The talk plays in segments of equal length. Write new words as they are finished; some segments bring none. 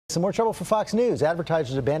Some more trouble for Fox News.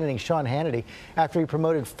 Advertisers abandoning Sean Hannity after he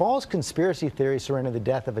promoted false conspiracy theories surrounding the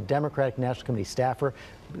death of a Democratic National Committee staffer.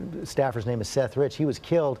 Staffer's name is Seth Rich. He was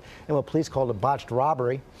killed in what police called a botched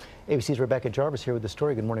robbery. ABC's Rebecca Jarvis here with the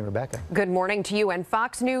story. Good morning, Rebecca. Good morning to you. And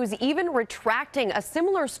Fox News even retracting a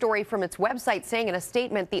similar story from its website, saying in a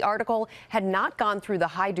statement the article had not gone through the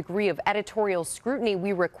high degree of editorial scrutiny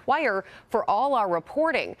we require for all our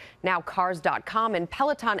reporting. Now Cars.com and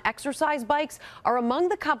Peloton exercise bikes are among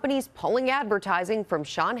the companies pulling advertising from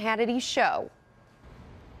Sean Hannity's show.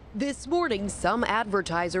 This morning, some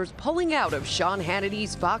advertisers pulling out of Sean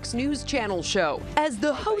Hannity's Fox News Channel show as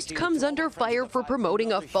the host comes under fire for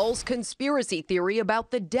promoting a false conspiracy theory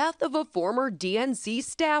about the death of a former DNC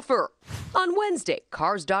staffer. On Wednesday,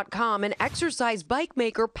 Cars.com and exercise bike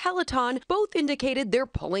maker Peloton both indicated they're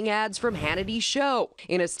pulling ads from Hannity's show.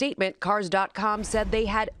 In a statement, Cars.com said they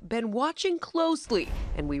had been watching closely,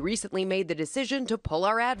 and we recently made the decision to pull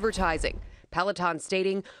our advertising. Peloton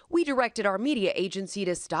stating, we directed our media agency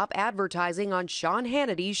to stop advertising on Sean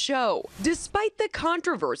Hannity's show. Despite the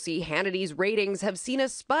controversy, Hannity's ratings have seen a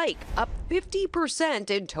spike, up 50%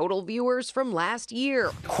 in total viewers from last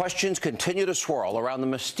year. Questions continue to swirl around the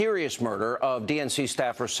mysterious murder of DNC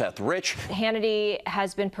staffer Seth Rich. Hannity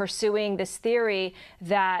has been pursuing this theory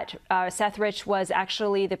that Seth Rich was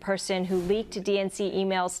actually the person who leaked DNC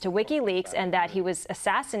emails to WikiLeaks and that he was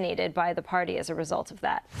assassinated by the party as a result of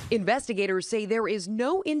that. Investigators say there is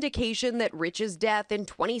no indication that Rich's death in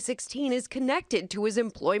 2016 is connected to his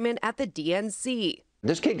employment at the DNC.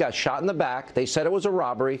 This kid got shot in the back. They said it was a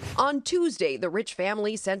robbery. On Tuesday, the Rich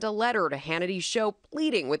family sent a letter to Hannity's show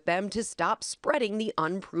pleading with them to stop spreading the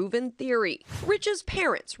unproven theory. Rich's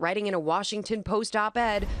parents writing in a Washington Post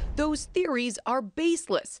op-ed, those theories are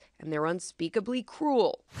baseless and they're unspeakably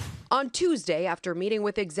cruel. On Tuesday, after meeting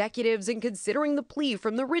with executives and considering the plea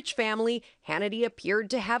from the Rich family, Hannity appeared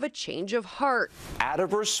to have a change of heart. Out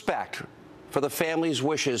of respect for the family's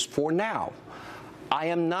wishes for now, I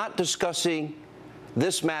am not discussing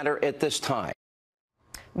this matter at this time.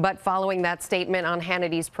 But following that statement on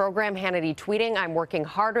Hannity's program, Hannity tweeting, I'm working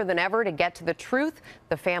harder than ever to get to the truth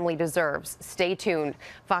the family deserves. Stay tuned.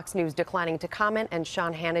 Fox News declining to comment, and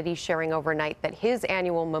Sean Hannity sharing overnight that his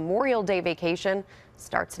annual Memorial Day vacation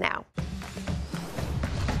starts now.